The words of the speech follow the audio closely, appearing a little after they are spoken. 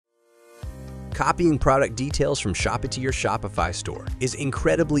Copying product details from Shopee to your Shopify store is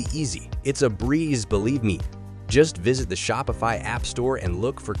incredibly easy. It's a breeze, believe me. Just visit the Shopify App Store and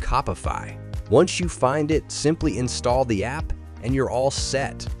look for Copify. Once you find it, simply install the app and you're all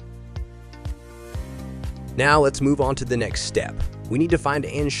set. Now let's move on to the next step. We need to find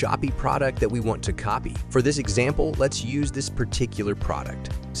an Shopee product that we want to copy. For this example, let's use this particular product.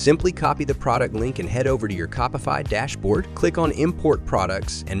 Simply copy the product link and head over to your Shopify dashboard, click on Import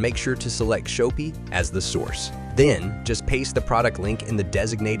Products, and make sure to select Shopee as the source. Then, just paste the product link in the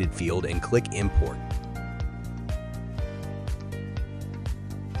designated field and click Import.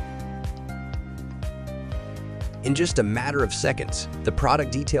 In just a matter of seconds, the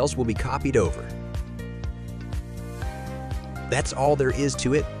product details will be copied over. That's all there is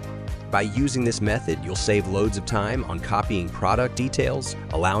to it. By using this method, you'll save loads of time on copying product details,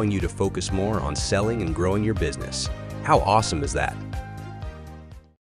 allowing you to focus more on selling and growing your business. How awesome is that?